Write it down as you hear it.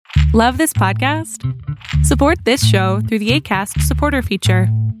Love this podcast? Support this show through the Acast supporter feature.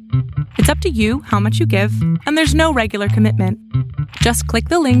 It's up to you how much you give, and there's no regular commitment. Just click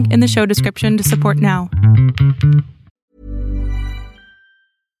the link in the show description to support now.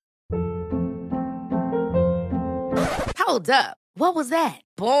 Hold up. What was that?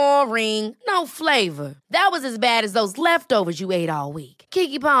 Boring. No flavor. That was as bad as those leftovers you ate all week.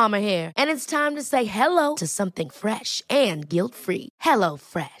 Keke Palmer here, and it's time to say hello to something fresh and guilt-free. Hello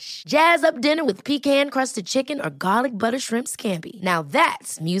Fresh. Jazz up dinner with pecan-crusted chicken or garlic butter shrimp scampi. Now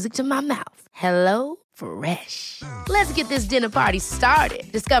that's music to my mouth. Hello Fresh. Let's get this dinner party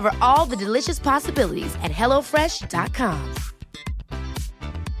started. Discover all the delicious possibilities at hellofresh.com.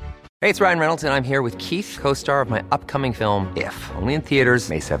 Hey, it's Ryan Reynolds, and I'm here with Keith, co-star of my upcoming film, If, only in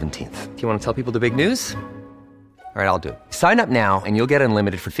theaters May 17th. Do you want to tell people the big news? All right, I'll do it. Sign up now and you'll get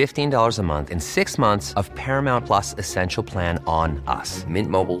unlimited for $15 a month and 6 months of Paramount Plus Essential Plan on us.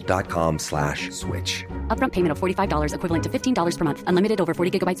 MintMobile.com/switch. Upfront payment of $45 equivalent to $15 per month. Unlimited over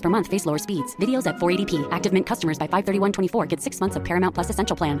 40 gigabytes per month. Face lower speeds. Videos at 480p. Active Mint customers by 531.24 get 6 months of Paramount Plus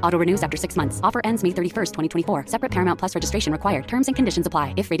Essential Plan. Auto renews after 6 months. Offer ends May 31st, 2024. Separate Paramount Plus registration required. Terms and conditions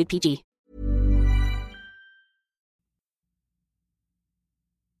apply if rated PG.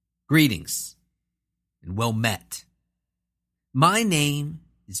 Greetings and well met. My name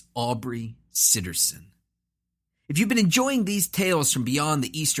is Aubrey Sitterson. If you've been enjoying these tales from beyond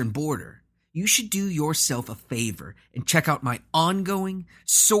the eastern border, you should do yourself a favor and check out my ongoing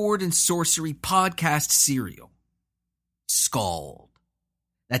sword and sorcery podcast serial, Skald.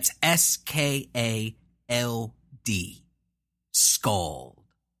 That's Skald. Skald.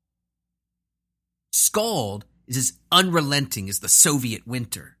 Skald is as unrelenting as the Soviet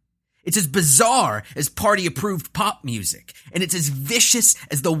winter. It's as bizarre as party-approved pop music, and it's as vicious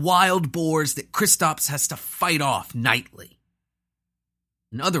as the wild boars that Kristaps has to fight off nightly.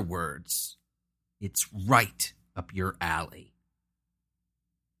 In other words, it's right up your alley.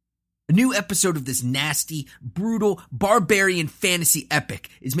 A new episode of this nasty, brutal, barbarian fantasy epic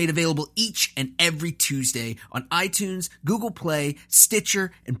is made available each and every Tuesday on iTunes, Google Play,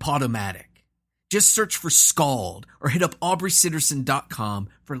 Stitcher, and Podomatic. Just search for Skald or hit up AubreySitterson.com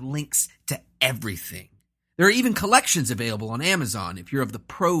for links to everything. There are even collections available on Amazon if you're of the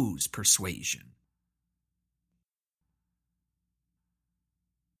prose persuasion.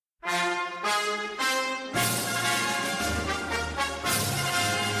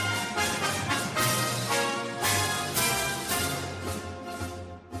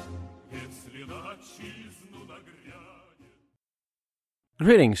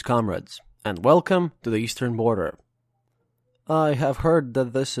 Greetings, comrades, and welcome to the Eastern Border. I have heard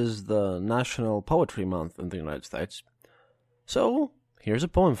that this is the National Poetry Month in the United States. So, here's a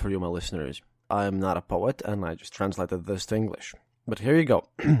poem for you, my listeners. I am not a poet, and I just translated this to English. But here you go.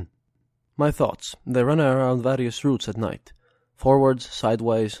 My thoughts, they run around various routes at night. Forwards,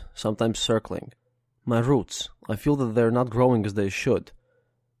 sideways, sometimes circling. My roots, I feel that they're not growing as they should.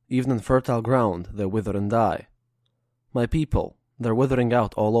 Even in fertile ground, they wither and die. My people, they're withering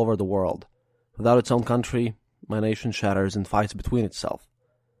out all over the world. Without its own country, my nation shatters and fights between itself.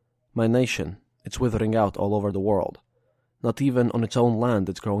 My nation, it's withering out all over the world. Not even on its own land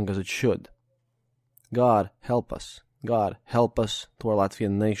it's growing as it should. God, help us. God, help us to our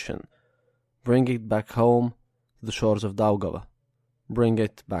Latvian nation. Bring it back home to the shores of Daugava. Bring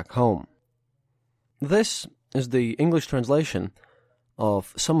it back home. This is the English translation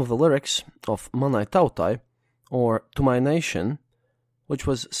of some of the lyrics of Manai Tautai, or To My Nation, which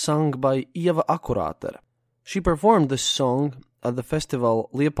was sung by Ieva Akurātere. She performed this song at the festival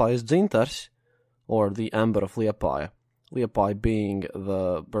Liepājas Dzintars, or the Amber of Liepāja, Liepāja being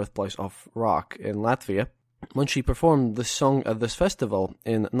the birthplace of rock in Latvia. When she performed this song at this festival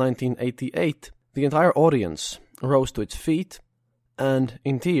in 1988, the entire audience rose to its feet and,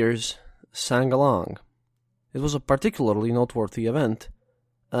 in tears, sang along. It was a particularly noteworthy event,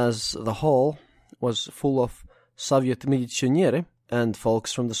 as the hall was full of Soviet militionieri and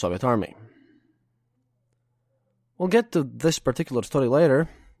folks from the Soviet army. We'll get to this particular story later,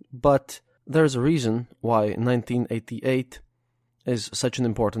 but there's a reason why 1988 is such an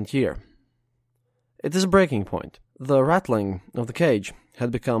important year. It is a breaking point. The rattling of the cage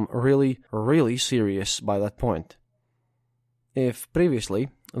had become really, really serious by that point. If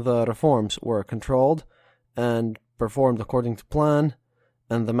previously the reforms were controlled and performed according to plan,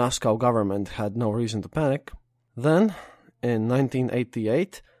 and the Moscow government had no reason to panic, then, in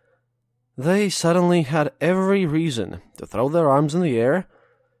 1988, they suddenly had every reason to throw their arms in the air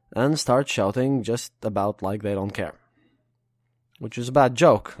and start shouting just about like they don't care. Which is a bad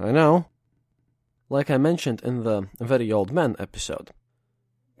joke, I know. Like I mentioned in the Very Old Men episode,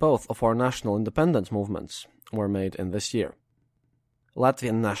 Both of our national independence movements were made in this year.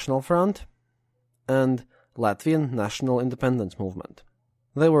 Latvian National Front and Latvian National Independence Movement.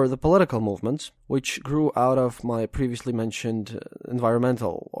 They were the political movements which grew out of my previously mentioned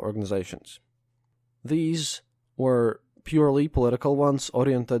environmental organizations. These were purely political ones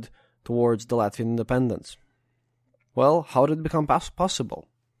oriented towards the Latvian independence. Well, how did it become possible?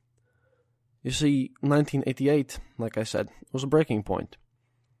 You see, 1988, like I said, was a breaking point.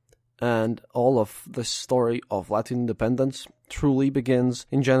 And all of this story of Latvian independence truly begins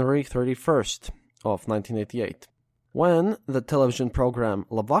in January 31st of 1988, when the television program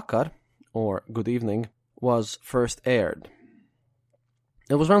Labvakar, or Good Evening, was first aired.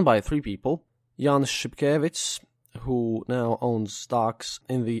 It was run by three people: Jānis Šipkevits, who now owns stocks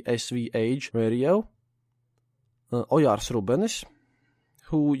in the SVH radio, Ojārs Rubenis,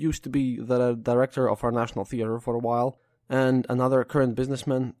 who used to be the director of our National Theatre for a while, and another current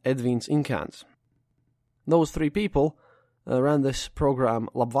businessman, Edvīns Inkāns. Those three people ran this program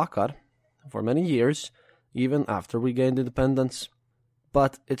Labvakar for many years, even after we gained independence,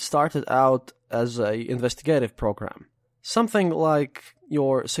 but it started out as an investigative program, something like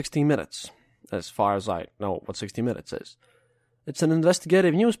your 60 Minutes, as far as I know what 60 Minutes is. It's an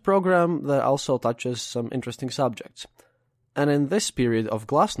investigative news program that also touches some interesting subjects. And in this period of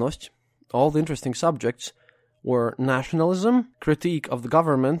Glasnost, all the interesting subjects were nationalism, critique of the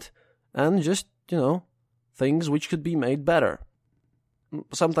government, and just, things which could be made better.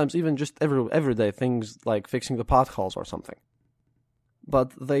 Sometimes even just everyday things like fixing the potholes or something.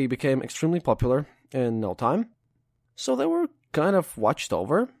 But they became extremely popular in no time, so they were kind of watched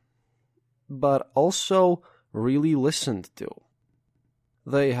over, but also really listened to.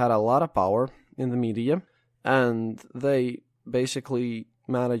 They had a lot of power in the media, and they basically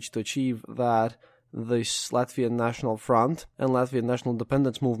managed to achieve that this Latvian National Front and Latvian National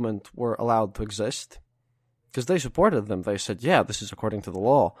Independence Movement were allowed to exist. Because they supported them. They said, yeah, this is according to the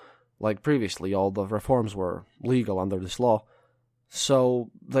law. Like previously, all the reforms were legal under this law. So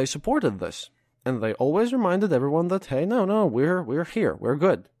they supported this. And they always reminded everyone that, hey, no, we're here. We're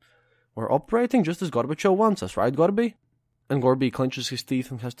good. We're operating just as Gorbachev wants us, right, Gorby? And Gorby clenches his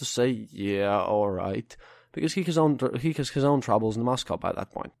teeth and has to say, yeah, all right. Because he has his own troubles in Moscow by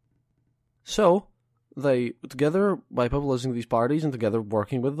that point. So, they, together, by popularizing these parties and together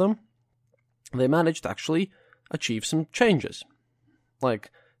working with them, they managed to actually achieve some changes.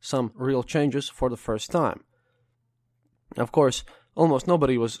 Like, some real changes for the first time. Of course, almost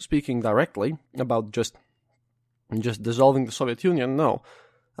nobody was speaking directly about just dissolving the Soviet Union, no.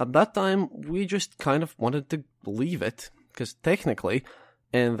 At that time, we just kind of wanted to leave it, because technically,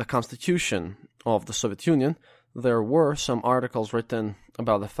 in the constitution of the Soviet Union, there were some articles written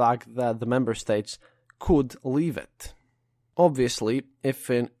about the fact that the member states could leave it. Obviously, if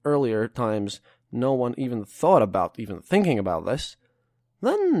in earlier times no one even thought about even thinking about this,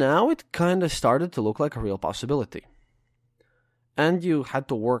 then now it kind of started to look like a real possibility. And you had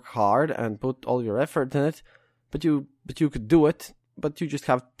to work hard and put all your effort in it, but you could do it, but you just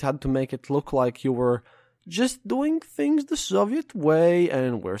had to make it look like you were just doing things the Soviet way,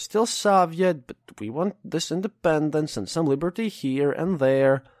 and we're still Soviet, but we want this independence and some liberty here and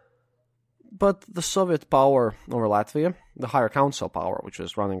there. But the Soviet power over Latvia, the Higher Council power, which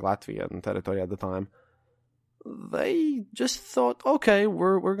was running Latvian territory at the time, they just thought, okay,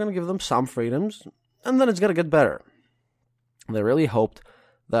 we're going to give them some freedoms, and then it's going to get better. They really hoped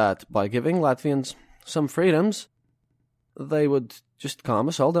that by giving Latvians some freedoms, they would just calm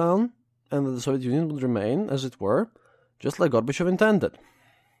us all down, and that the Soviet Union would remain, as it were, just like Gorbachev intended.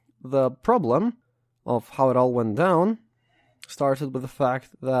 The problem of how it all went down started with the fact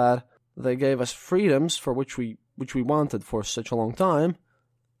that they gave us freedoms for which we wanted for such a long time,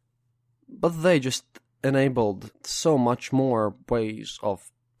 but they just enabled so much more ways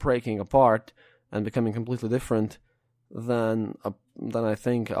of breaking apart and becoming completely different than I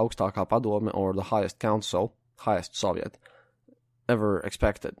think Augstākā padome, or the highest council, highest Soviet, ever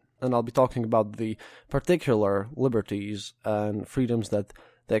expected. And I'll be talking about the particular liberties and freedoms that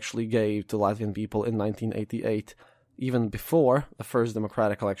they actually gave to Latvian people in 1988, even before the first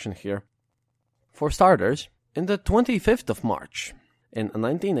democratic election here. For starters, in the 25th of March, in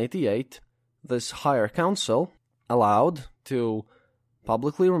 1988, this higher council allowed to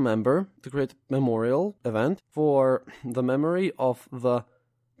publicly remember, to create a memorial event for the memory of the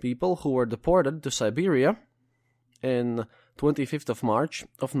people who were deported to Siberia in 25th of March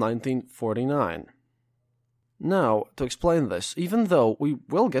of 1949. Now, to explain this, even though we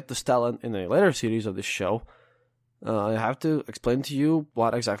will get to Stalin in a later series of this show, I have to explain to you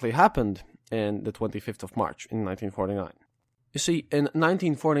what exactly happened in the 25th of March in 1949. You see, in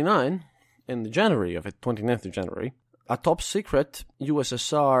 1949, in the January of it, 29th of January, a top-secret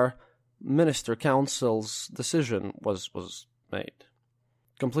USSR Minister Council's decision was made.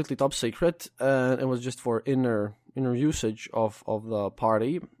 Completely top secret, and it was just for inner usage of the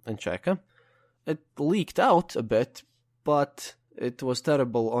party in Czechia. It leaked out a bit, but it was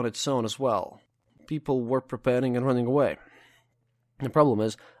terrible on its own as well. People were preparing and running away. The problem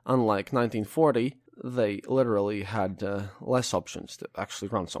is, unlike 1940, they literally had less options to actually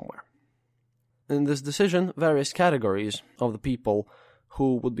run somewhere. In this decision, various categories of the people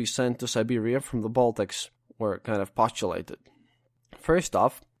who would be sent to Siberia from the Baltics were kind of postulated. First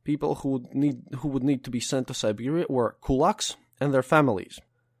off, people who would need to be sent to Siberia were kulaks and their families.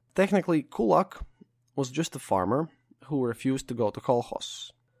 Technically, kulak was just a farmer who refused to go to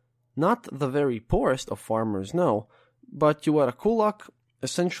kolkhoz. Not the very poorest of farmers, no, but you were a kulak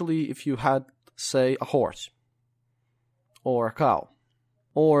essentially if you had, say, a horse or a cow,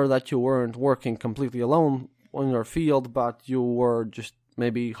 or that you weren't working completely alone on your field, but you were just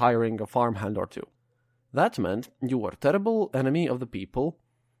maybe hiring a farmhand or two. That meant you were a terrible enemy of the people,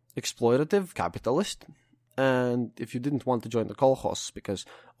 exploitative capitalist, and if you didn't want to join the kolkhoz because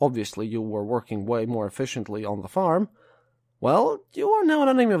obviously you were working way more efficiently on the farm, well, you are now an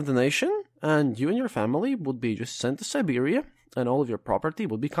enemy of the nation, and you and your family would be just sent to Siberia, and all of your property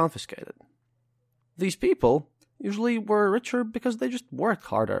would be confiscated. These people usually were richer because they just worked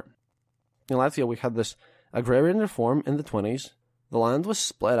harder. In Latvia, we had this agrarian reform in the 1920s. The land was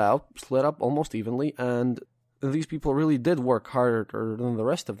split up almost evenly, and these people really did work harder than the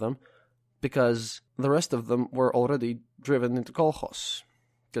rest of them because the rest of them were already driven into kolkhoz.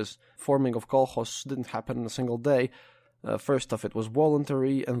 Because forming of kolkhoz didn't happen in a single day. First off, it was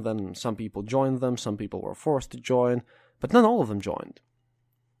voluntary, and then some people joined them, some people were forced to join, but not all of them joined.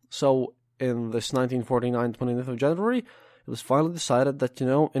 So, in this 1949, 29th of January, it was finally decided that,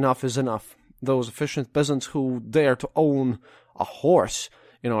 enough is enough. Those efficient peasants who dare to own a horse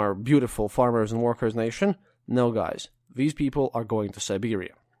in our beautiful farmers and workers nation, no guys, these people are going to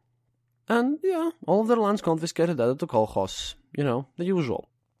Siberia. And, all of their lands confiscated, added to kolkhoz, the usual.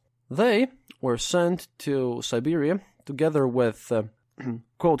 They were sent to Siberia together with,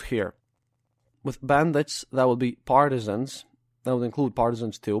 quote here, with bandits that would be partisans, that would include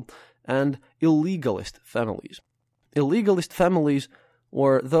partisans too, and illegalist families. Illegalist families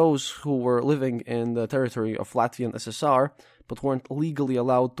were those who were living in the territory of Latvian SSR, but weren't legally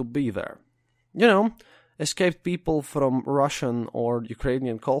allowed to be there. Escaped people from Russian or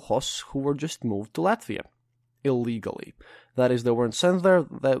Ukrainian kolkhoz who were just moved to Latvia illegally. That is, they weren't sent there,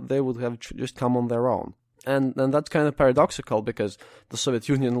 they would have just come on their own. And that's kind of paradoxical because the Soviet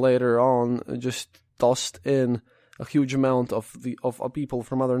Union later on just tossed in a huge amount of people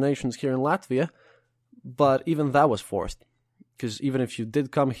from other nations here in Latvia, but even that was forced. Because even if you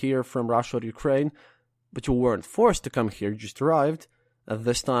did come here from Russia or Ukraine, but you weren't forced to come here, you just arrived, at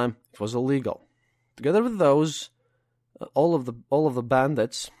this time it was illegal. Together with those, all of the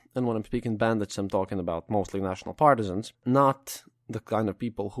bandits, and when I'm speaking bandits, I'm talking about mostly national partisans, not the kind of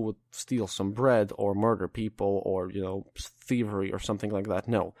people who would steal some bread or murder people or, thievery or something like that.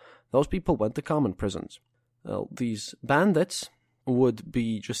 No, those people went to common prisons. These bandits would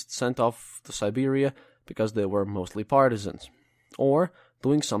be just sent off to Siberia because they were mostly partisans or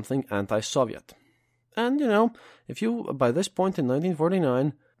doing something anti-Soviet. And, if you, by this point in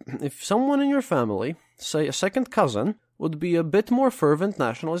 1949, if someone in your family, say a second cousin, would be a bit more fervent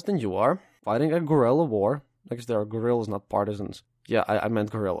nationalist than you are, fighting a guerrilla war, because there are guerrillas, not partisans. Yeah, I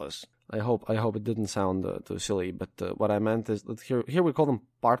meant guerrillas. I hope it didn't sound too silly, but what I meant is that here we call them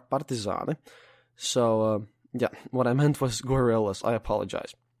partisani. So, what I meant was guerrillas. I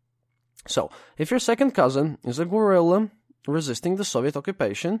apologize. So, if your second cousin is a guerrilla resisting the Soviet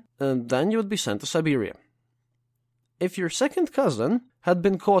occupation, then you would be sent to Siberia. If your second cousin had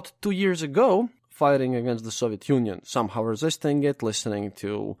been caught 2 years ago fighting against the Soviet Union, somehow resisting it, listening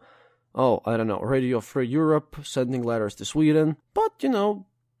to, Radio Free Europe, sending letters to Sweden, but,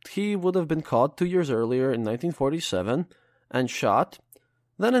 he would have been caught 2 years earlier in 1947 and shot,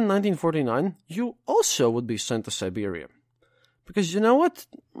 then in 1949, you also would be sent to Siberia. Because you know what?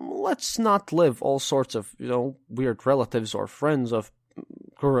 Let's not live all sorts of, weird relatives or friends of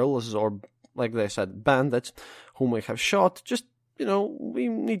guerrillas or, like they said, bandits whom we have shot. Just, we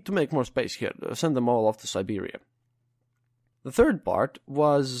need to make more space here. Send them all off to Siberia. The third part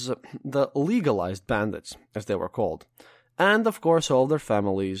was the legalized bandits, as they were called. And, of course, all their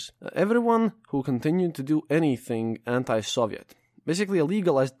families. Everyone who continued to do anything anti-Soviet. Basically, a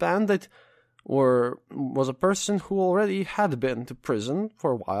legalized bandit was a person who already had been to prison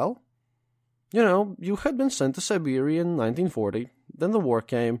for a while, You had been sent to Siberia in 1940, then the war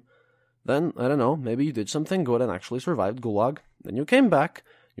came, then, I don't know, maybe you did something good and actually survived Gulag, then you came back,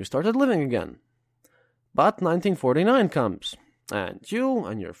 you started living again. But 1949 comes, and you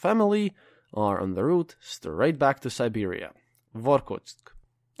and your family are on the route straight back to Siberia, Vorkutsk,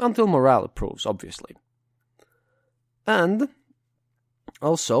 until morale improves, obviously. And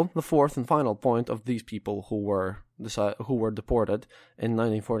also, the fourth and final point of these people who were deported in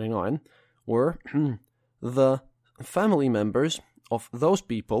 1949 were the family members of those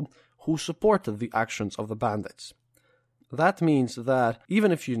people who supported the actions of the bandits. That means that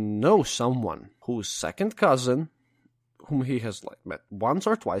even if you know someone whose second cousin, whom he has met once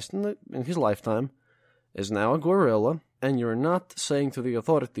or twice in his lifetime, is now a guerrilla, and you're not saying to the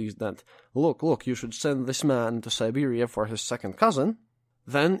authorities that, look, you should send this man to Siberia for his second cousin,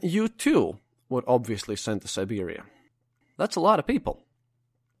 then you too would obviously send to Siberia. That's a lot of people.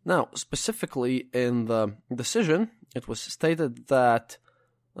 Now, specifically in the decision, it was stated that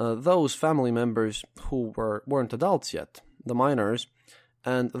those family members who weren't adults yet, the minors,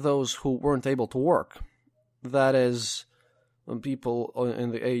 and those who weren't able to work, that is, people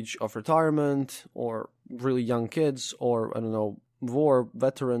in the age of retirement, or really young kids, or, war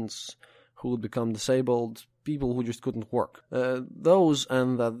veterans who would become disabled, people who just couldn't work. Those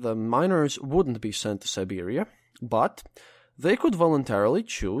and the minors wouldn't be sent to Siberia, but they could voluntarily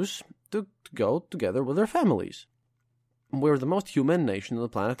choose to go together with their families. We're the most human nation on the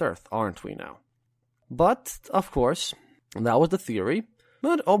planet Earth, aren't we now? But, of course, that was the theory,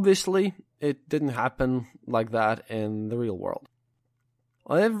 but obviously it didn't happen like that in the real world.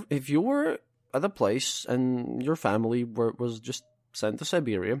 If you were at a place and your family was just sent to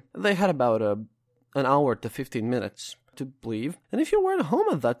Siberia, they had about an hour to 15 minutes to leave, and if you weren't home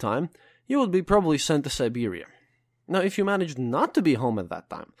at that time, you would be probably sent to Siberia. Now, if you managed not to be home at that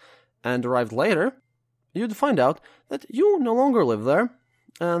time and arrived later, you'd find out that you no longer live there,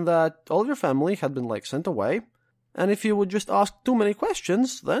 and that all of your family had been, sent away, and if you would just ask too many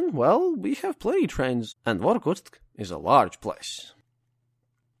questions, then, well, we have plenty trains, and Vorkutsk is a large place.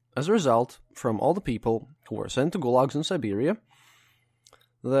 As a result, from all the people who were sent to gulags in Siberia,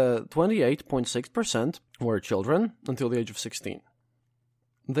 the 28.6% were children until the age of 16.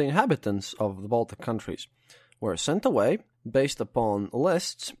 The inhabitants of the Baltic countries were sent away based upon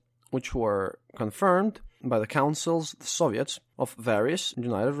lists which were confirmed by the councils, the Soviets, of various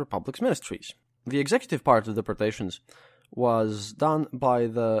United Republics ministries. The executive part of deportations was done by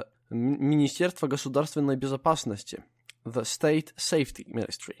the Ministerstvo государственной безопасности, the State Safety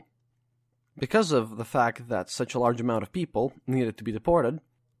Ministry. Because of the fact that such a large amount of people needed to be deported,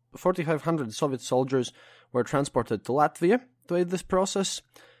 4,500 Soviet soldiers were transported to Latvia to aid this process,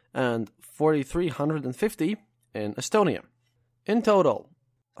 and 4,350 in Estonia. In total,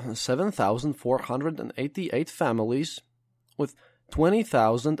 7,488 families with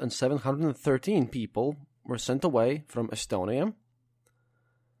 20,713 people were sent away from Estonia,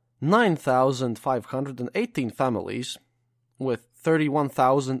 9,518 families with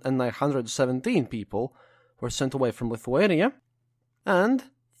 31,917 people were sent away from Lithuania, and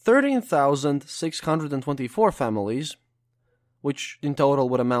 13,624 families, which in total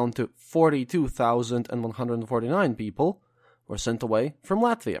would amount to 42,149 people, were sent away from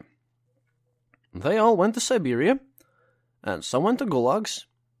Latvia. They all went to Siberia, and some went to gulags,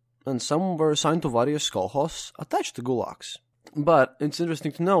 and some were assigned to various kolkhozs attached to gulags. But it's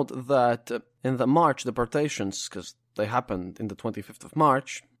interesting to note that in the March deportations, because they happened in the 25th of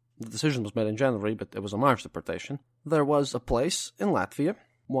March, the decision was made in January, but it was a March deportation, there was a place in Latvia,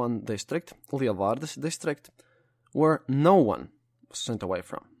 one district, Lielvārdas district, where no one was sent away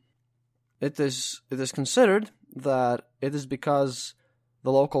from. It is considered that it is because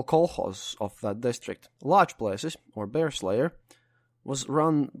the local kolkhoz of that district, Large Places, or Bear Slayer, was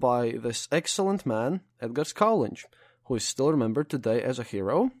run by this excellent man, Edgars Kauliņš, who is still remembered today as a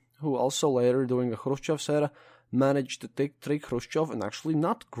hero, who also later, during the Khrushchev's era, managed to trick Khrushchev and actually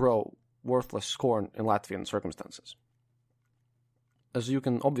not grow worthless corn in Latvian circumstances. As you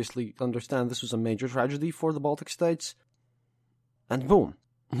can obviously understand, this was a major tragedy for the Baltic states. And boom,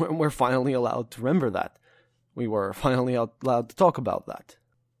 we're finally allowed to remember that. We were finally allowed to talk about that.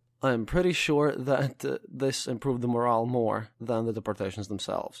 I'm pretty sure that this improved the morale more than the deportations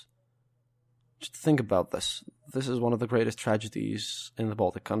themselves. Just think about this. This is one of the greatest tragedies in the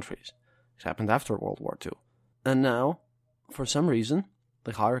Baltic countries. It happened after World War II. And now, for some reason,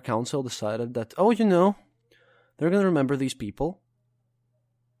 the Higher Council decided that, they're going to remember these people.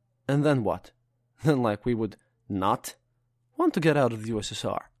 And then what? Then, we would not want to get out of the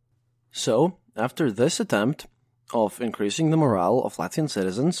USSR. So, after this attempt, of increasing the morale of Latvian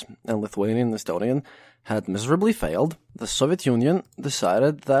citizens, and Lithuanian and Estonian had miserably failed, the Soviet Union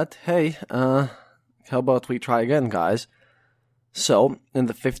decided that, hey, how about we try again, guys? So, in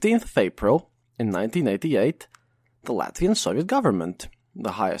the 15th of April, in 1988, the Latvian Soviet government,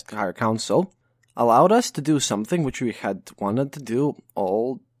 the higher council, allowed us to do something which we had wanted to do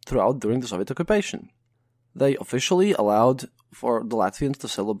all throughout during the Soviet occupation. They officially allowed for the Latvians to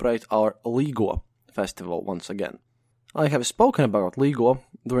celebrate our Līgo festival once again. I have spoken about Līgo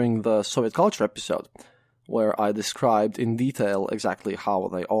during the Soviet culture episode, where I described in detail exactly how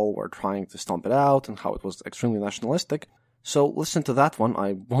they all were trying to stomp it out and how it was extremely nationalistic. So listen to that one.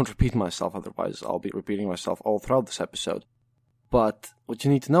 I won't repeat myself, otherwise I'll be repeating myself all throughout this episode. But what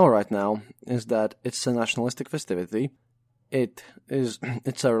you need to know right now is that it's a nationalistic festivity. It's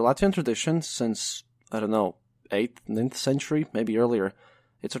a Latvian tradition since, 8th, 9th century, maybe earlier.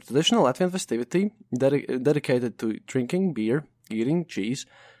 It's a traditional Latvian festivity dedicated to drinking beer, eating cheese,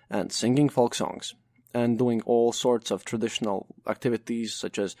 and singing folk songs, and doing all sorts of traditional activities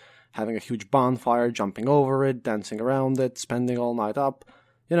such as having a huge bonfire, jumping over it, dancing around it, spending all night up,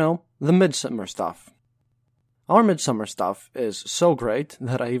 the midsummer stuff. Our midsummer stuff is so great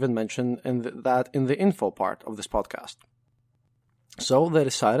that I even mentioned that in the info part of this podcast. So they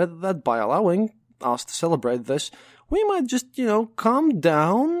decided that by allowing us to celebrate this, we might just, calm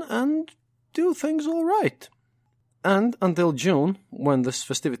down and do things all right. And until June, when this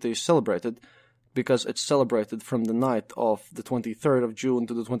festivity is celebrated, because it's celebrated from the night of the 23rd of June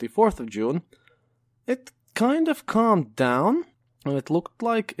to the 24th of June, it kind of calmed down, and it looked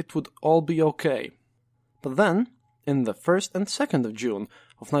like it would all be okay. But then, in the 1st and 2nd of June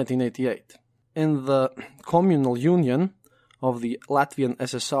of 1988, in the Communal Union of the Latvian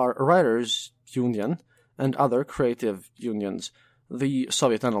SSR Writers' Union and other creative unions, the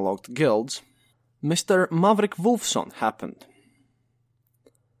Soviet analog guilds, Mr. Mavrik Wolfson happened.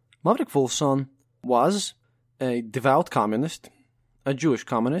 Mavrik Wolfson was a devout communist, a Jewish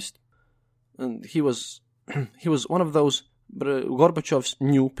communist, and he was one of those Gorbachev's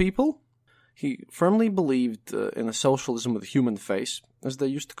new people. He firmly believed in a socialism with a human face, as they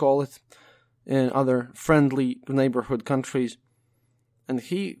used to call it in other friendly neighborhood countries, and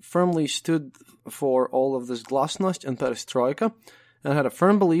he firmly stood for all of this glasnost and perestroika, and had a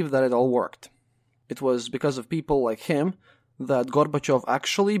firm belief that it all worked. It was because of people like him that Gorbachev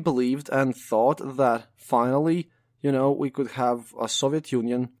actually believed and thought that finally, we could have a Soviet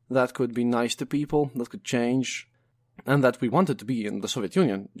Union that could be nice to people, that could change, and that we wanted to be in the Soviet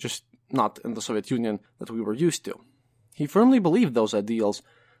Union, just not in the Soviet Union that we were used to. He firmly believed those ideals,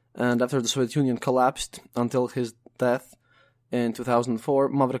 and after the Soviet Union collapsed until his death in 2004,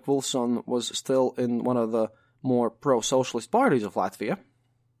 Mavrik Wolfson was still in one of the more pro-socialist parties of Latvia.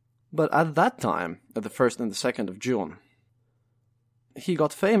 But at that time, at the 1st and the 2nd of June, he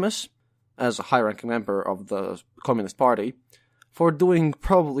got famous as a high-ranking member of the Communist Party for doing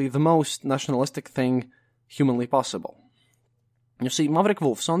probably the most nationalistic thing humanly possible. You see, Mavrik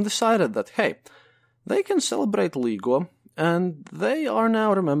Wolfson decided that, hey, they can celebrate Līgo, and they are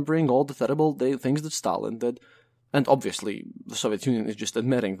now remembering all the terrible things that Stalin did. And obviously, the Soviet Union is just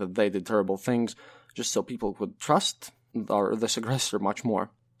admitting that they did terrible things just so people would trust this aggressor much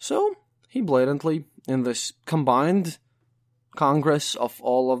more. So, he blatantly, in this combined congress of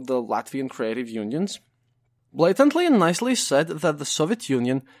all of the Latvian creative unions, blatantly and nicely said that the Soviet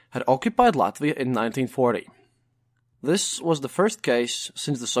Union had occupied Latvia in 1940. This was the first case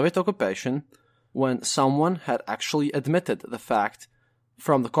since the Soviet occupation when someone had actually admitted the fact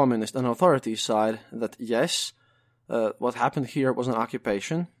from the communist and authority side that yes, what happened here was an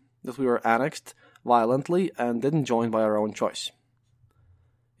occupation, that we were annexed violently and didn't join by our own choice.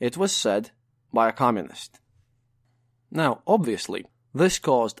 It was said by a communist. Now, obviously, this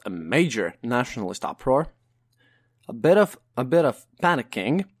caused a major nationalist uproar, a bit of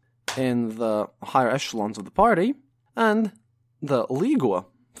panicking in the higher echelons of the party, and the Līgo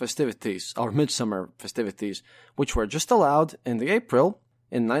festivities, our midsummer festivities, which were just allowed in the April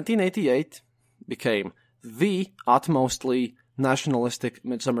in 1988, became the utmostly nationalistic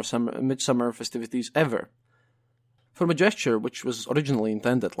midsummer festivities ever. From a gesture which was originally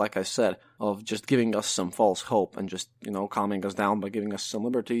intended, like I said, of just giving us some false hope and just, calming us down by giving us some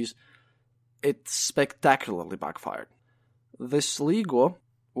liberties, it spectacularly backfired. This Līgo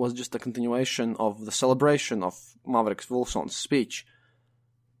was just a continuation of the celebration of Mavrik Wolfson's speech.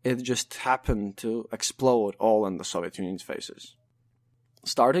 It just happened to explode all in the Soviet Union's faces.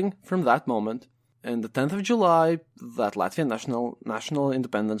 Starting from that moment, in the 10th of July, that Latvian national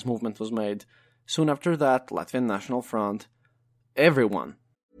independence movement was made. Soon after that, Latvian National Front. Everyone.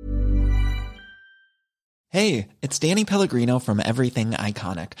 Hey, it's Danny Pellegrino from Everything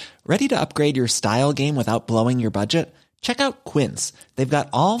Iconic. Ready to upgrade your style game without blowing your budget? Check out Quince. They've got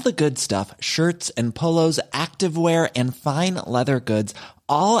all the good stuff, shirts and polos, activewear, and fine leather goods,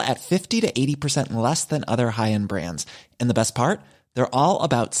 all at 50 to 80% less than other high-end brands. And the best part? They're all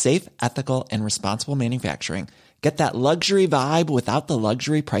about safe, ethical, and responsible manufacturing. Get that luxury vibe without the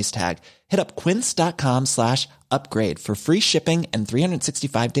luxury price tag. Hit up quince.com/upgrade for free shipping and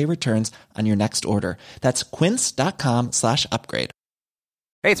 365-day returns on your next order. That's quince.com/upgrade.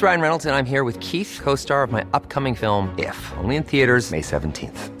 Hey, it's Ryan Reynolds, and I'm here with Keith, co-star of my upcoming film, If, only in theaters May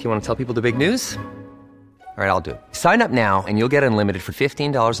 17th. Do you want to tell people the big news? All right, I'll do it. Sign up now and you'll get unlimited for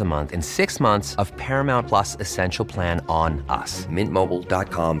 $15 a month and 6 months of Paramount Plus Essential Plan on us.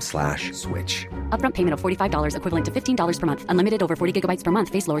 MintMobile.com/switch. Upfront payment of $45 equivalent to $15 per month. Unlimited over 40 gigabytes per month.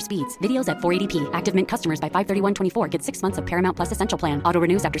 Face lower speeds. Videos at 480p. Active Mint customers by 531.24 get 6 months of Paramount Plus Essential Plan. Auto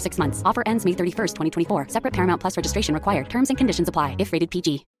renews after 6 months. Offer ends May 31st, 2024. Separate Paramount Plus registration required. Terms and conditions apply if rated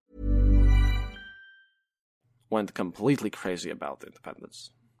PG. Went completely crazy about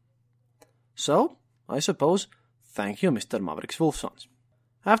independence. So, I suppose, thank you, Mr. Mavericks Wolfsons.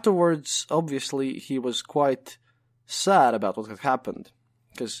 Afterwards, obviously, he was quite sad about what had happened,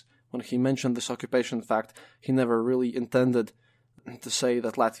 because when he mentioned this occupation fact, he never really intended to say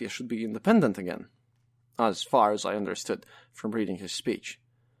that Latvia should be independent again, as far as I understood from reading his speech.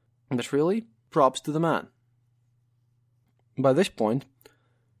 But really, props to the man. By this point,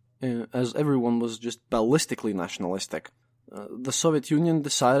 as everyone was just ballistically nationalistic, the Soviet Union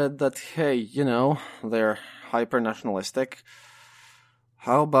decided that, hey, you know, they're hyper-nationalistic.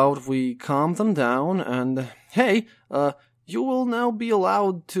 How about we calm them down and, hey, you will now be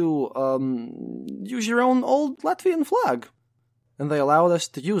allowed to use your own old Latvian flag. And they allowed us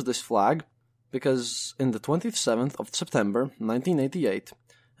to use this flag because in the 27th of September, 1988,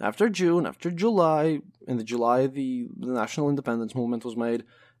 after July, the National Independence Movement was made,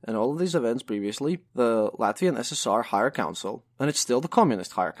 and all of these events previously, the Latvian SSR Higher Council, and it's still the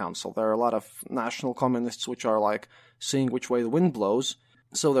Communist Higher Council. There are a lot of national communists which are like seeing which way the wind blows,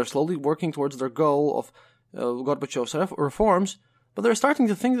 so they're slowly working towards their goal of Gorbachev's reforms, but they're starting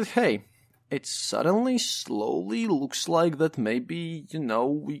to think that, hey, it suddenly, slowly looks like that maybe, you know,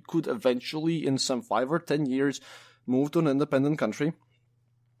 we could eventually, in some 5 or 10 years, move to an independent country.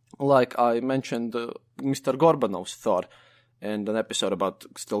 Like I mentioned, Mr. Gorbanov's thought in an episode about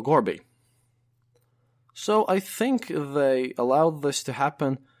Still Gorby. So I think they allowed this to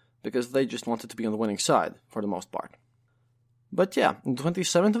happen because they just wanted to be on the winning side, for the most part. But yeah, on the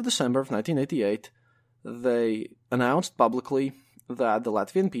 27th of December of 1988, they announced publicly that the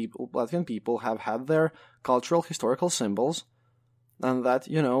Latvian people have had their cultural historical symbols, and that,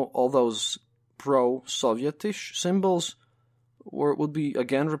 you know, all those pro-Sovietish symbols would be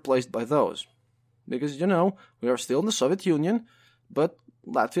again replaced by those. Because, you know, we are still in the Soviet Union, but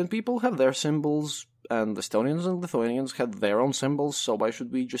Latvian people have their symbols, and Estonians and Lithuanians had their own symbols, so why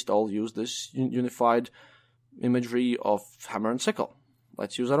should we just all use this unified imagery of hammer and sickle?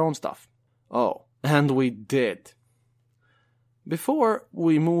 Let's use our own stuff. Oh, and we did. Before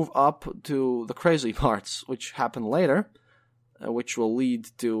we move up to the crazy parts, which happen later, which will lead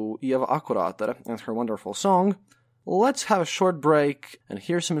to Ieva Akuratere and her wonderful song, let's have a short break and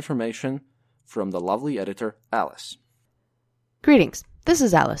hear some information from the lovely editor, Alice. Greetings, this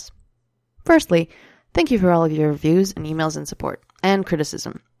is Alice. Firstly, thank you for all of your reviews and emails and support, and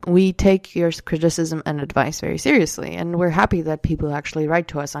criticism. We take your criticism and advice very seriously, and we're happy that people actually write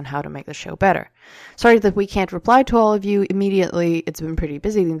to us on how to make the show better. Sorry that we can't reply to all of you immediately. It's been pretty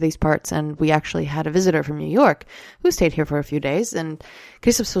busy in these parts, and we actually had a visitor from New York who stayed here for a few days, and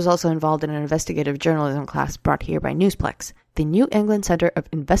Christophs was also involved in an investigative journalism class brought here by Newsplex, the New England Center of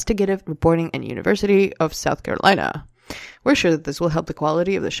Investigative Reporting and University of South Carolina. We're sure that this will help the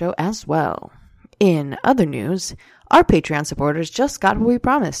quality of the show as well. In other news, our Patreon supporters just got what we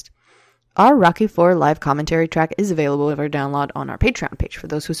promised. Our Rocky IV live commentary track is available for download on our Patreon page for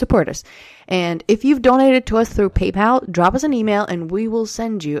those who support us. And if you've donated to us through PayPal, drop us an email and we will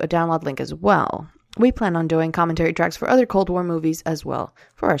send you a download link as well. We plan on doing commentary tracks for other Cold War movies as well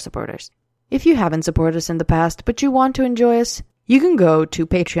for our supporters. If you haven't supported us in the past but you want to enjoy us, you can go to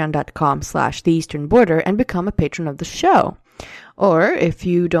patreon.com/theeasternborder and become a patron of the show. Or, if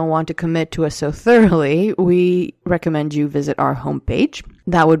you don't want to commit to us so thoroughly, we recommend you visit our homepage.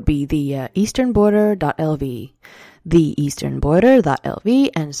 That would be the easternborder.lv. theeasternborder.lv,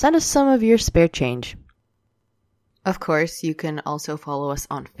 and send us some of your spare change. Of course, you can also follow us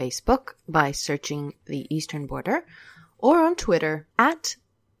on Facebook by searching The Eastern Border, or on Twitter at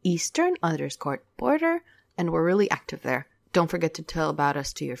Eastern_Border, and we're really active there. Don't forget to tell about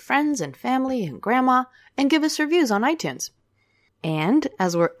us to your friends and family and grandma, and give us reviews on iTunes. And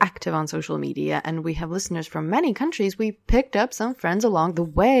as we're active on social media and we have listeners from many countries, we picked up some friends along the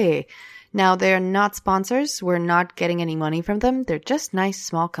way. Now, they're not sponsors. We're not getting any money from them. They're just nice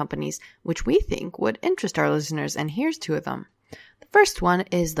small companies, which we think would interest our listeners, and here's two of them. The first one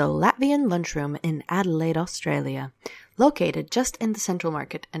is the Latvian Lunchroom in Adelaide, Australia, located just in the Central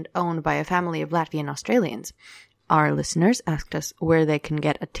Market and owned by a family of Latvian Australians. Our listeners asked us where they can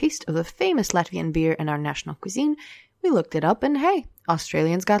get a taste of the famous Latvian beer and our national cuisine. We looked it up and hey,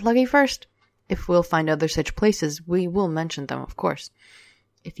 Australians got lucky first. If we'll find other such places, we will mention them, of course.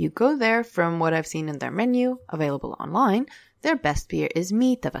 If you go there, from what I've seen in their menu, available online, their best beer is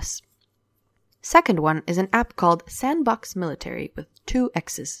Mītavas. Second one is an app called Sandbox Military with 2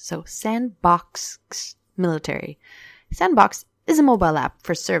 X's, so Sandbox Military. Sandbox is a mobile app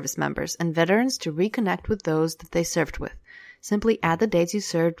for service members and veterans to reconnect with those that they served with. Simply add the dates you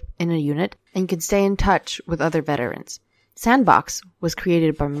served in a unit and you can stay in touch with other veterans. Sandbox was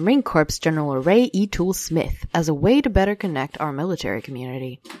created by Marine Corps General Ray E. Toole Smith as a way to better connect our military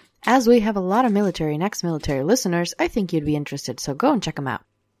community. As we have a lot of military and ex-military listeners, I think you'd be interested, so go and check them out.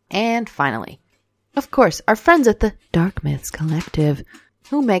 And finally, of course, our friends at the Dark Myths Collective,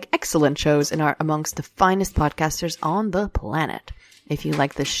 who make excellent shows and are amongst the finest podcasters on the planet. If you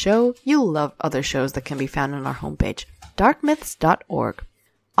like this show, you'll love other shows that can be found on our homepage, darkmyths.org.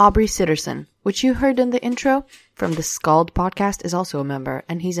 Aubrey Sitterson, which you heard in the intro from the Scald podcast, is also a member,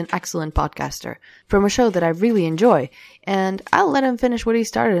 and he's an excellent podcaster from a show that I really enjoy. And I'll let him finish what he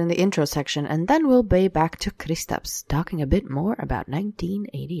started in the intro section, and then we'll be back to Kristaps talking a bit more about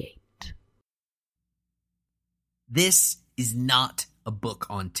 1988. This is not a book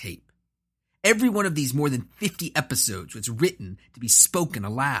on tape. Every one of these more than 50 episodes was written to be spoken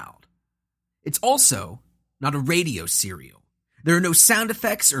aloud. It's also not a radio serial. There are no sound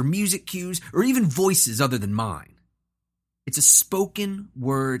effects or music cues or even voices other than mine. It's a spoken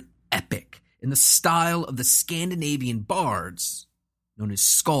word epic in the style of the Scandinavian bards known as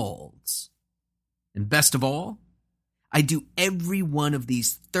skalds. And best of all, I do every one of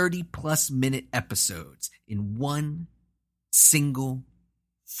these 30-plus minute episodes in one single,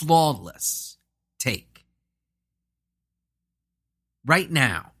 flawless take. Right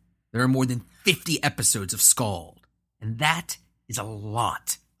now, there are more than 50 episodes of Scald, and that is a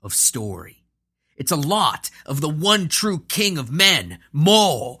lot of story. It's a lot of the one true king of men,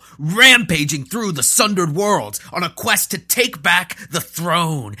 Mol, rampaging through the sundered worlds on a quest to take back the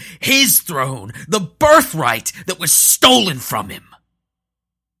throne, his throne, the birthright that was stolen from him.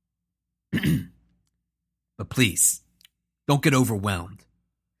 But please, don't get overwhelmed.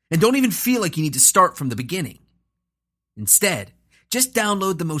 And don't even feel like you need to start from the beginning. Instead, just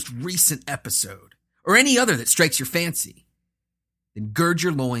download the most recent episode, or any other that strikes your fancy. Then gird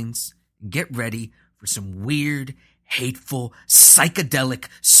your loins and get ready for some weird, hateful, psychedelic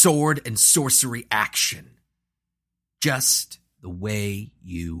sword and sorcery action. Just the way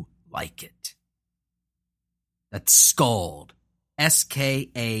you like it. That's Scald.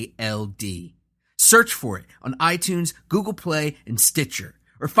 Skald. Search for it on iTunes, Google Play, and Stitcher,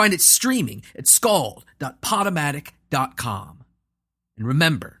 or find it streaming at scald.podomatic.com. And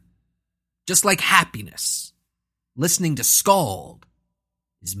remember, just like happiness, listening to Scald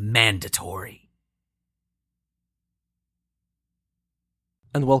is mandatory.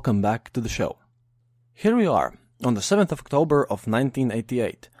 And welcome back to the show. Here we are, on the 7th of October of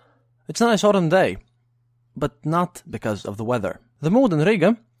 1988. It's a nice autumn day, but not because of the weather. The mood in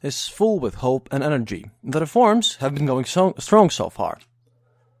Riga is full with hope and energy. The reforms have been going strong so far.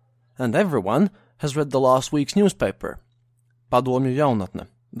 And everyone has read the last week's newspaper, Padomju Jaunatne,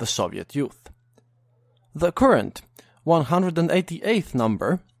 the Soviet Youth. The current 188th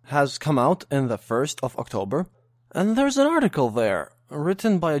number has come out in the 1st of October, and there's an article there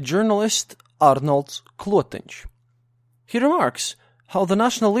written by a journalist, Arnolds Klotiņš. He remarks how the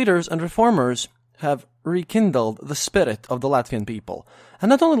national leaders and reformers have rekindled the spirit of the Latvian people. And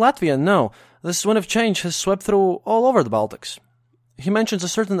not only Latvia, no, this wind of change has swept through all over the Baltics. He mentions a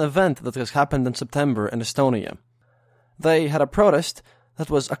certain event that has happened in September in Estonia. They had a protest that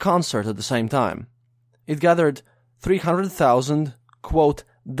was a concert at the same time. It gathered 300,000, quote,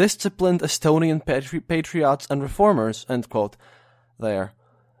 disciplined Estonian patriots and reformers, end quote, there,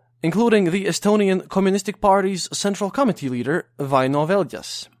 including the Estonian Communistic Party's Central Committee leader, Vaino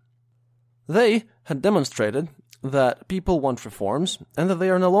Veljas. They had demonstrated that people want reforms and that they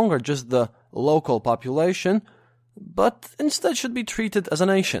are no longer just the local population, but instead should be treated as a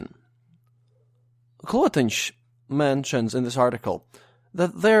nation. Klotiņš mentions in this article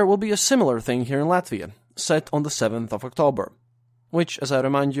that there will be a similar thing here in Latvia, set on the 7th of October, which, as I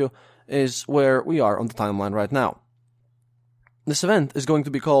remind you, is where we are on the timeline right now. This event is going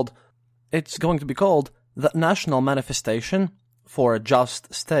to be called the National Manifestation for a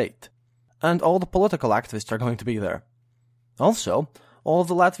Just State, and all the political activists are going to be there. Also, all of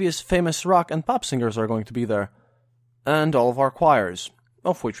the Latvia's famous rock and pop singers are going to be there, and all of our choirs,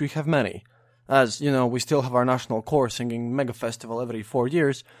 of which we have many. As, you know, we still have our national choir singing mega festival every 4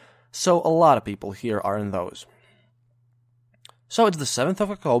 years, so a lot of people here are in those. So it's the 7th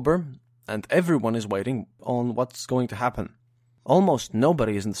of October, and everyone is waiting on what's going to happen. Almost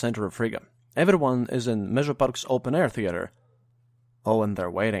nobody is in the center of Riga. Everyone is in Mežapark's open-air theater. Oh, and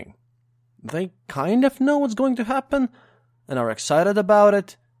they're waiting. They kind of know what's going to happen, and are excited about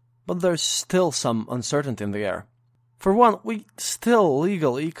it, but there's still some uncertainty in the air. For one, we still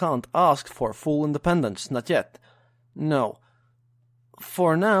legally can't ask for full independence, not yet. No.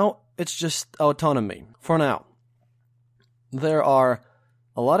 For now, it's just autonomy. For now. There are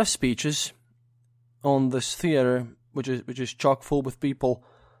a lot of speeches on this theater, which is chock full with people,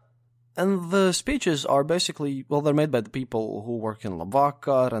 and the speeches are basically, well, they're made by the people who work in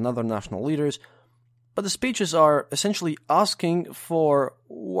Lavakar and other national leaders, but the speeches are essentially asking for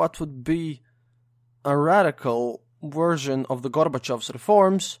what would be a radical version of the Gorbachev's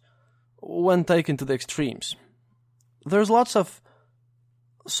reforms when taken to the extremes. There's lots of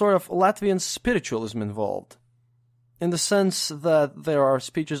sort of Latvian spiritualism involved, in the sense that there are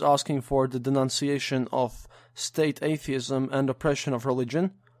speeches asking for the denunciation of state atheism and oppression of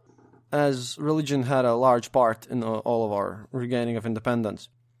religion, as religion had a large part in all of our regaining of independence.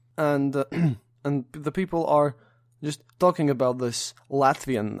 And the people are just talking about this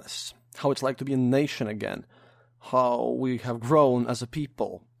Latvianness, how it's like to be a nation again, how we have grown as a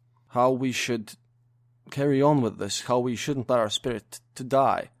people, how we should carry on with this, how we shouldn't let our spirit to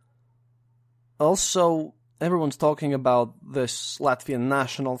die. Also, everyone's talking about this Latvian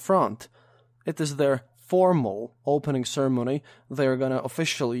National Front. It is their formal opening ceremony. They're going to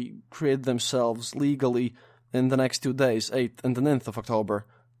officially create themselves legally in the next 2 days, 8th and the 9th of October.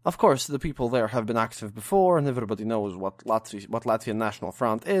 Of course, the people there have been active before, and everybody knows what Latvian National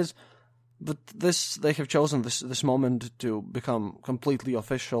Front is, but they have chosen this moment to become completely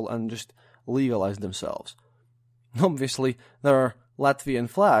official and just legalize themselves. Obviously, there are Latvian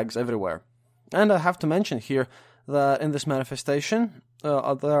flags everywhere. And I have to mention here that in this manifestation, there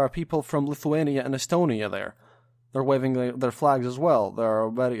are people from Lithuania and Estonia there. They're waving their flags as well. There are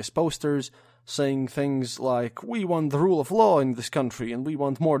various posters saying things like, we want the rule of law in this country, and we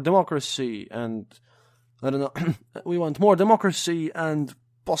want more democracy, and, I don't know, we want more democracy, and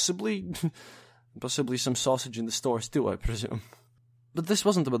possibly some sausage in the stores too, I presume. But this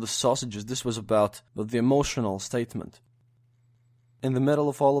wasn't about the sausages, this was about the emotional statement. In the middle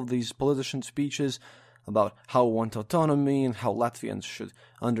of all of these politician speeches about how we want autonomy and how Latvians should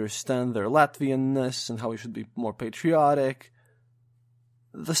understand their Latvianness and how we should be more patriotic,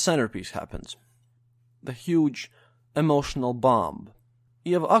 the centerpiece happens. The huge emotional bomb.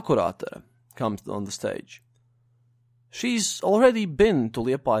 Ieva Akurātere comes on the stage. She's already been to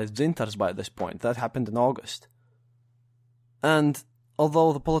Liepājas Dzintars by this point. That happened in August. And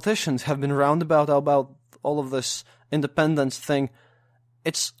although the politicians have been roundabout about all of this independence thing,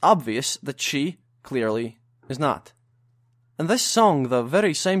 it's obvious that she, clearly, is not. And this song, the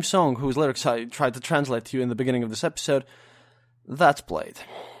very same song whose lyrics I tried to translate to you in the beginning of this episode, that's played.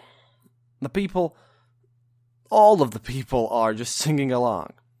 The people, all of the people are just singing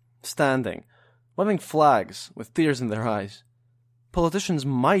along, standing, waving flags with tears in their eyes. Politicians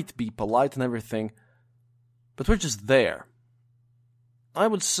might be polite and everything, but we're just there. I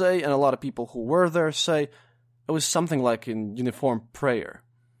would say, and a lot of people who were there say, it was something like in uniform prayer.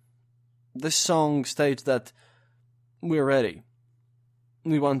 This song states that we're ready.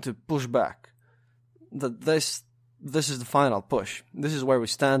 We want to push back. That this is the final push. This is where we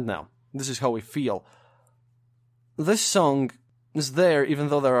stand now. This is how we feel. This song is there even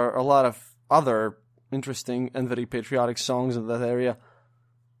though there are a lot of other interesting and very patriotic songs in that area.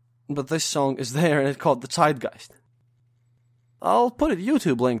 But this song is there and it's called The Zeitgeist. I'll put a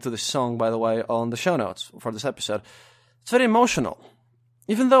YouTube link to this song, by the way, on the show notes for this episode. It's very emotional.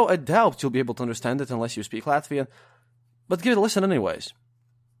 Even though I doubt you'll be able to understand it unless you speak Latvian. But give it a listen anyways.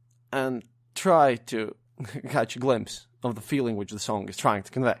 And try to catch a glimpse of the feeling which the song is trying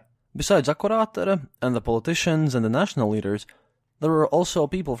to convey. Besides Akurātere and the politicians and the national leaders, there were also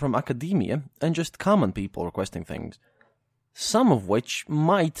people from academia and just common people requesting things. Some of which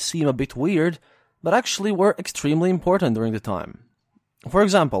might seem a bit weird, but actually were extremely important during the time. For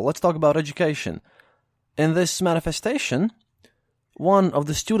example, let's talk about education. In this manifestation, one of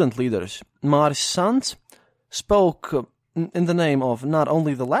the student leaders, Māris Sants, spoke in the name of not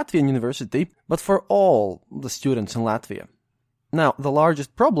only the Latvian university, but for all the students in Latvia. Now, the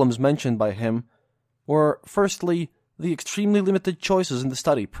largest problems mentioned by him were, firstly, the extremely limited choices in the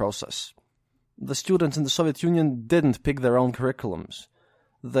study process. The students in the Soviet Union didn't pick their own curriculums.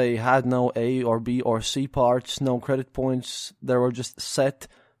 They had no A or B or C parts, no credit points. There were just set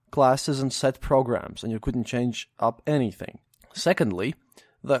classes and set programs, and you couldn't change up anything. Secondly,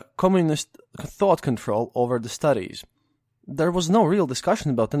 the communist thought control over the studies. There was no real discussion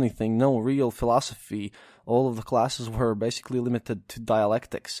about anything, no real philosophy. All of the classes were basically limited to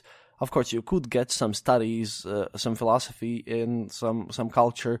dialectics. Of course, you could get some studies, some philosophy in some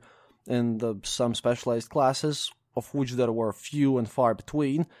culture in some specialized classes, of which there were few and far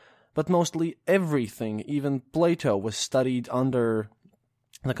between, but mostly everything, even Plato, was studied under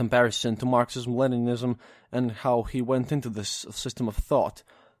the comparison to Marxism-Leninism and how he went into this system of thought.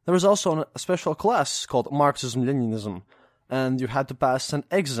 There was also a special class called Marxism-Leninism, and you had to pass an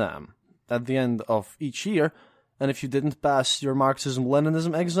exam at the end of each year, and if you didn't pass your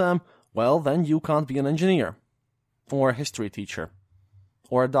Marxism-Leninism exam, well, then you can't be an engineer, or a history teacher,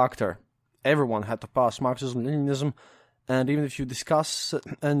 or a doctor. Everyone had to pass Marxism-Leninism, and even if you discuss,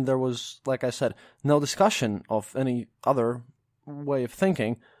 and there was, like I said, no discussion of any other way of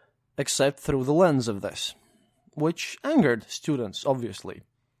thinking, except through the lens of this, which angered students, obviously.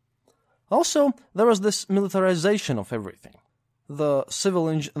 Also, there was this militarization of everything. The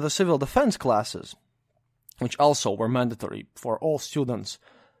civil defense classes, which also were mandatory for all students,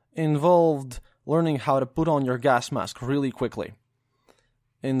 involved learning how to put on your gas mask really quickly.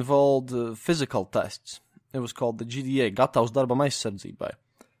 Involved physical tests. It was called the GDA, Gatavs darbam aizsardzībai.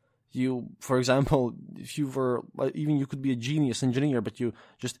 You, for example, if you were, even you could be a genius engineer, but you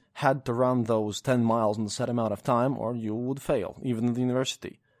just had to run those 10 miles in a set amount of time, or you would fail, even in the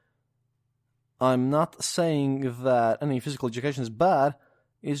university. I'm not saying that any physical education is bad,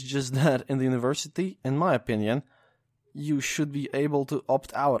 it's just that in the university, in my opinion, you should be able to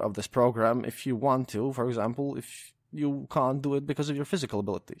opt out of this program if you want to, for example, if you can't do it because of your physical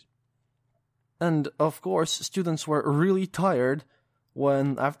abilities. And, of course, students were really tired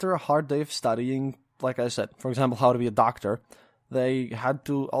when, after a hard day of studying, like I said, for example, how to be a doctor, they had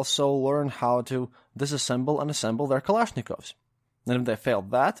to also learn how to disassemble and assemble their Kalashnikovs. And if they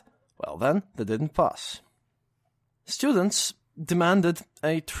failed that, well then, they didn't pass. Students demanded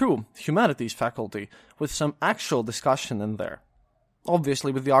a true humanities faculty with some actual discussion in there.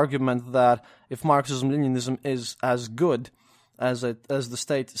 Obviously with the argument that if Marxism-Leninism is as good as the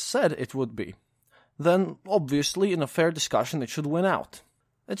state said it would be, then obviously in a fair discussion it should win out.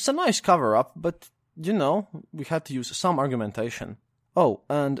 It's a nice cover-up, but, we had to use some argumentation. Oh,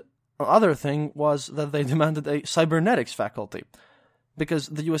 and another thing was that they demanded a cybernetics faculty, because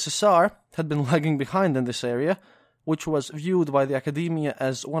the USSR had been lagging behind in this area, which was viewed by the academia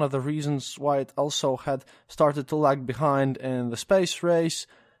as one of the reasons why it also had started to lag behind in the space race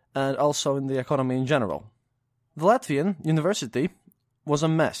and also in the economy in general. The Latvian university was a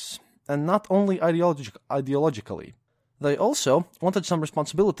mess, and not only ideologically. They also wanted some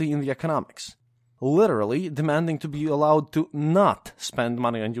responsibility in the economics, literally demanding to be allowed to not spend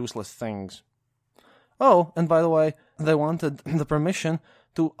money on useless things. Oh, and by the way, they wanted the permission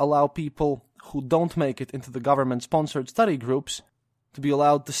to allow people who don't make it into the government-sponsored study groups to be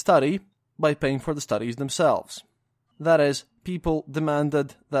allowed to study by paying for the studies themselves. That is, people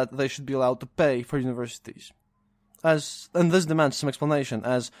demanded that they should be allowed to pay for universities. And this demands some explanation,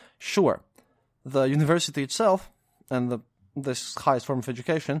 as, sure, the university itself, and this highest form of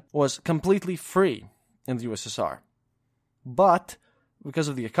education, was completely free in the USSR. But because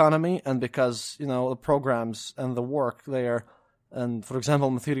of the economy and because, the programs and the work there, and, for example,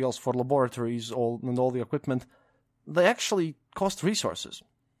 materials for laboratories and all the equipment, they actually cost resources.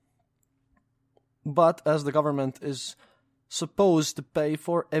 But as the government is supposed to pay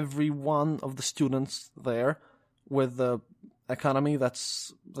for every one of the students there with the economy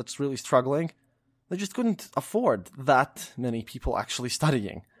that's really struggling, they just couldn't afford that many people actually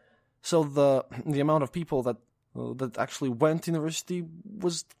studying. So the amount of people that actually went to university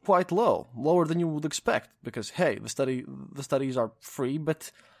was quite low, lower than you would expect, because, hey, the studies are free,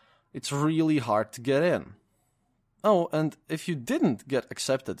 but it's really hard to get in. Oh, and if you didn't get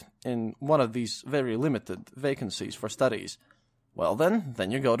accepted in one of these very limited vacancies for studies, well then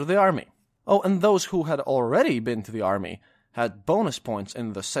you go to the army. Oh, and those who had already been to the army had bonus points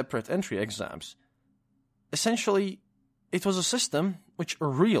in the separate entry exams. Essentially, it was a system which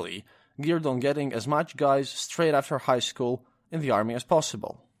really geared on getting as much guys straight after high school in the army as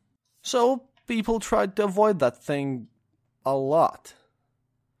possible. So, people tried to avoid that thing a lot.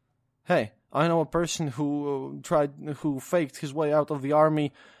 Hey, I know a person who faked his way out of the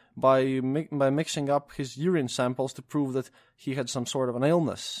army by mixing up his urine samples to prove that he had some sort of an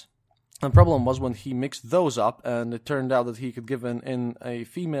illness. The problem was when he mixed those up, and it turned out that he could give in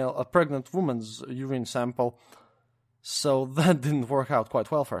a pregnant woman's urine sample, so that didn't work out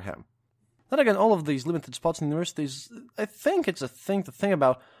quite well for him. Then again, all of these limited spots in universities, I think it's a thing to think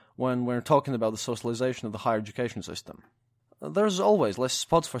about when we're talking about the socialization of the higher education system. There's always less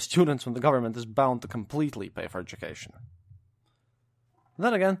spots for students when the government is bound to completely pay for education.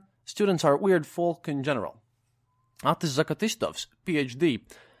 Then again, students are weird folk in general. Atis Zakatistovs, PhD,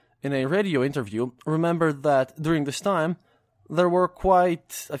 in a radio interview, remembered that during this time, there were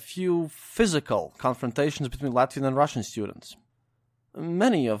quite a few physical confrontations between Latvian and Russian students,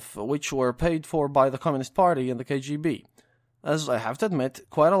 many of which were paid for by the Communist Party and the KGB, as I have to admit,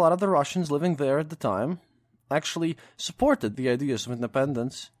 quite a lot of the Russians living there at the time actually supported the ideas of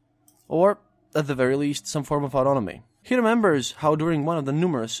independence, or, at the very least, some form of autonomy. He remembers how during one of the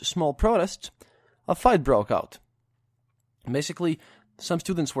numerous small protests, a fight broke out. Basically, some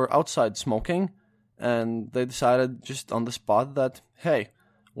students were outside smoking, and they decided just on the spot that, hey,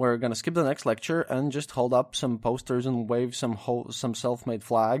 we're going to skip the next lecture and just hold up some posters and wave some self-made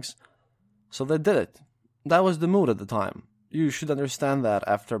flags. So they did it. That was the mood at the time. You should understand that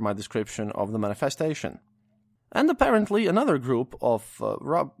after my description of the manifestation. And apparently another group of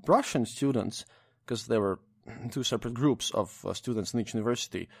Russian students, because there were two separate groups of students in each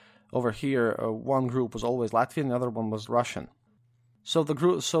university. Over here, one group was always Latvian, the other one was Russian. So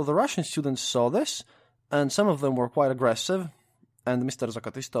the Russian students saw this, and some of them were quite aggressive, and Mr.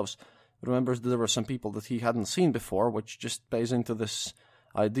 Zakatistovs remembers that there were some people that he hadn't seen before, which just plays into this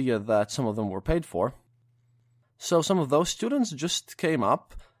idea that some of them were paid for. So some of those students just came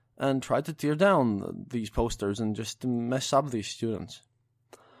up and tried to tear down these posters and just mess up these students.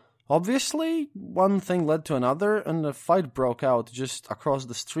 Obviously, one thing led to another, and a fight broke out just across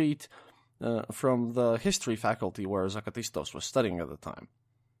the street from the history faculty where Zakatistovs was studying at the time.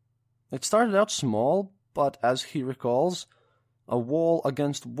 It started out small, but as he recalls, a wall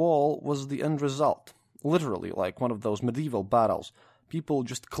against wall was the end result. Literally, like one of those medieval battles. People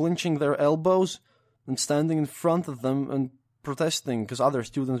just clinching their elbows and standing in front of them and protesting because other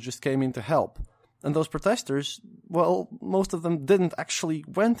students just came in to help. And those protesters, well, most of them didn't actually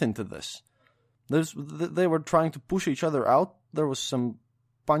went into this. They were trying to push each other out. There was some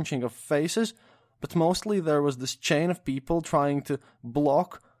punching of faces, but mostly there was this chain of people trying to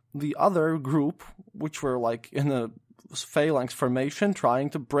block the other group, which were like in a phalanx formation,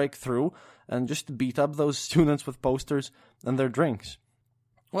 trying to break through and just beat up those students with posters and their drinks.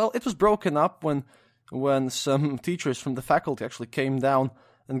 Well, it was broken up when some teachers from the faculty actually came down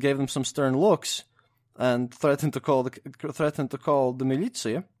and gave them some stern looks and threatened to call the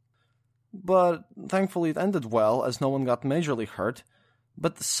militia. But thankfully it ended well, as no one got majorly hurt.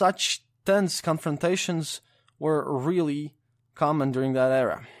 But such tense confrontations were really common during that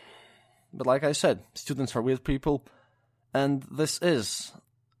era. But like I said, students are weird people, and this is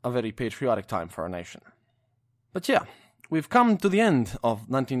a very patriotic time for our nation. But yeah, we've come to the end of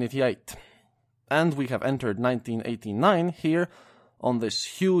 1988, and we have entered 1989 here on this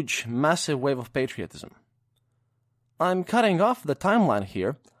huge, massive wave of patriotism. I'm cutting off the timeline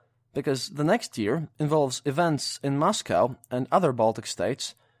here because the next year involves events in Moscow and other Baltic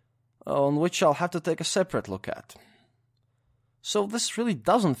states on which I'll have to take a separate look at. So this really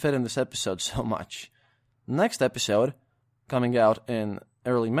doesn't fit in this episode so much. Next episode, coming out in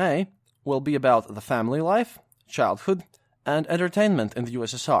early May, will be about the family life, childhood, and entertainment in the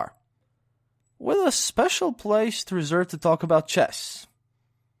USSR, with a special place reserved to talk about chess.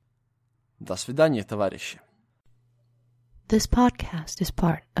 До свидания, товарищи. This podcast is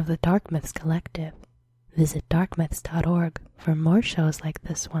part of the Dark Myths Collective. Visit darkmyths.org for more shows like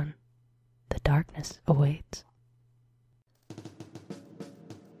this one. The darkness awaits.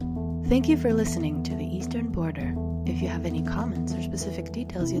 Thank you for listening to The Eastern Border. If you have any comments or specific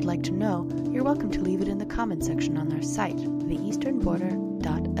details you'd like to know, you're welcome to leave it in the comment section on our site,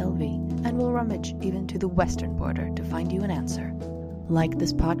 theeasternborder.lv, and we'll rummage even to the western border to find you an answer. Like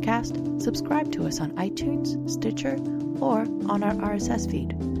this podcast, subscribe to us on iTunes, Stitcher, or on our RSS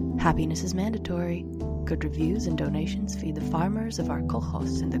feed. Happiness is mandatory. Good reviews and donations feed the farmers of our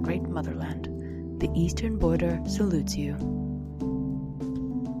kolkhos in the great motherland. The Eastern Border salutes you.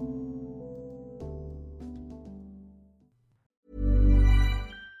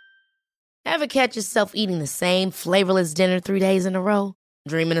 Ever catch yourself eating the same flavorless dinner 3 days in a row?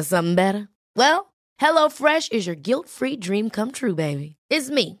 Dreaming of something better? Well, HelloFresh is your guilt-free dream come true, baby. It's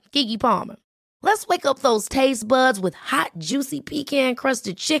me, Keke Palmer. Let's wake up those taste buds with hot, juicy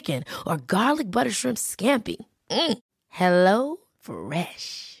pecan-crusted chicken or garlic butter shrimp scampi. Hello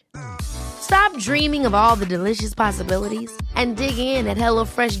Fresh. Stop dreaming of all the delicious possibilities and dig in at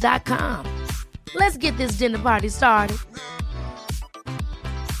HelloFresh.com. Let's get this dinner party started.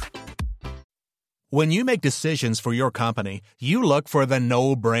 When you make decisions for your company, you look for the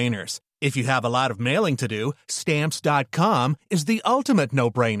no-brainers. If you have a lot of mailing to do, Stamps.com is the ultimate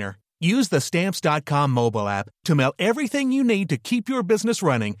no-brainer. Use the Stamps.com mobile app to mail everything you need to keep your business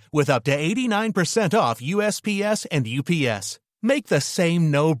running with up to 89% off USPS and UPS. Make the same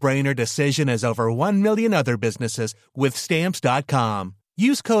no-brainer decision as over 1 million other businesses with Stamps.com.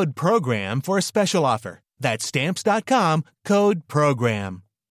 Use code PROGRAM for a special offer. That's Stamps.com, code PROGRAM.